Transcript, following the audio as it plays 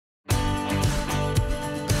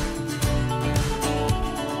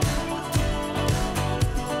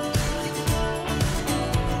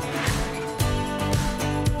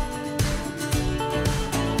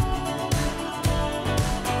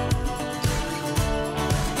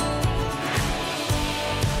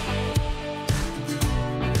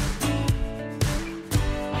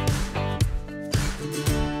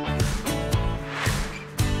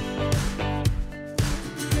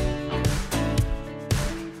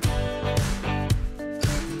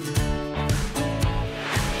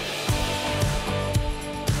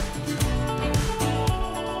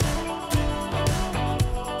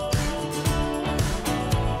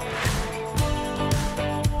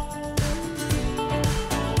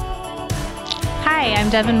Hi, I'm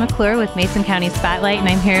Devin McClure with Mason County Spotlight, and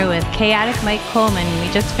I'm here with Chaotic Mike Coleman.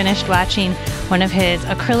 We just finished watching one of his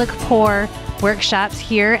acrylic pour workshops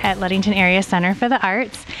here at Ludington Area Center for the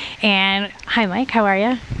Arts. And hi Mike, how are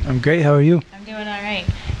you? I'm great, how are you? I'm doing all right.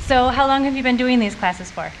 So how long have you been doing these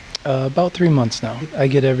classes for? About 3 months now. I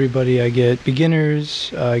get everybody. I get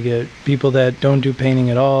beginners, I get people that don't do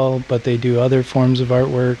painting at all, but they do other forms of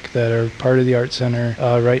artwork that are part of the Art Center.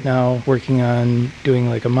 Right now, working on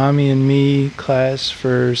doing like a Mommy and Me class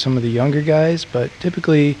for some of the younger guys, but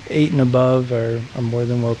typically 8 and above are more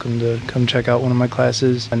than welcome to come check out one of my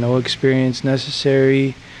classes. No experience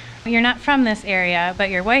necessary. You're not from this area,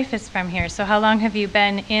 but your wife is from here. So how long have you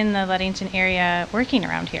been in the Ludington area working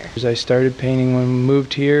around here? I started painting when we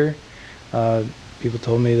moved here. People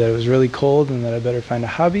told me that it was really cold and that I better find a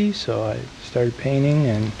hobby, so I started painting,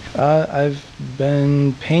 and I've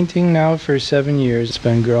been painting now for 7 years. It's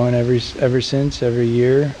been growing ever since, every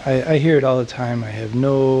year. I hear it all the time. I have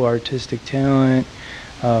no artistic talent,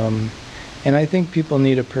 and I think people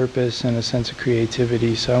need a purpose and a sense of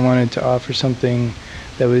creativity, so I wanted to offer something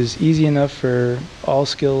that was easy enough for all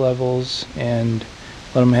skill levels and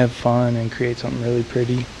let them have fun and create something really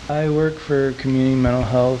pretty. I work for community mental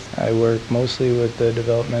health. I work mostly with the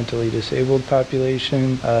developmentally disabled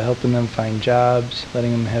population, helping them find jobs,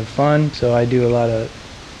 letting them have fun. So I do a lot of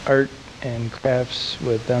art and crafts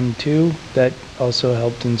with them too. That also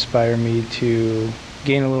helped inspire me to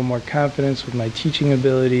gain a little more confidence with my teaching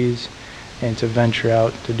abilities and to venture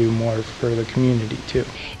out to do more for the community too.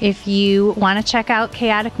 If you want to check out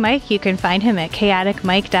Chaotic Mike, you can find him at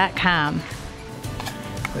chaoticmike.com.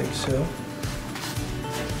 Like so.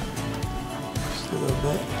 Just a little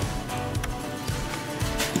bit.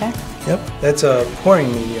 Okay. Yep, that's a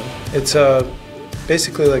pouring medium. It's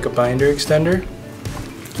basically like a binder extender.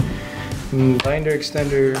 Binder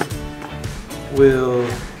extender will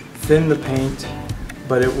thin the paint,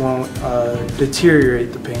 but it won't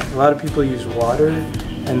deteriorate the paint. A lot of people use water,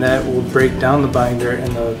 and that will break down the binder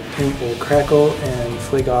and the paint will crackle and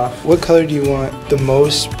flake off. What color do you want the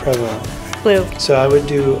most prevalent? Blue. So I would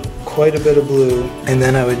do quite a bit of blue, and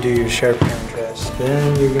then I would do your sharp contrast.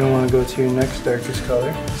 Then you're going to want to go to your next darkest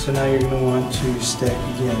color. So now you're going to want to stack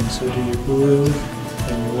again. So do your blue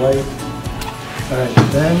and your white. Alright,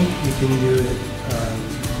 then you can do it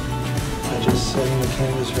by just setting the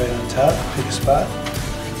canvas right on top. Pick a spot.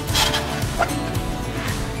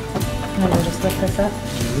 And then we'll just lift this up.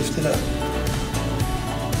 And you lift it up.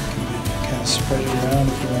 You can kind of spread it around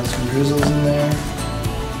if you want some drizzles in there.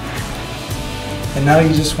 And now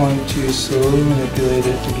you just want to slowly manipulate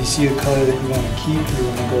it. If you see a color that you want to keep, you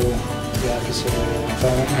want to go the opposite way. If I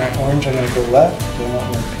want more orange, I'm going to go left. If I want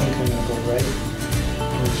more pink, I'm going to go right.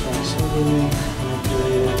 You just want to slowly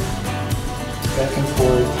manipulate it back and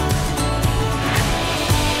forth.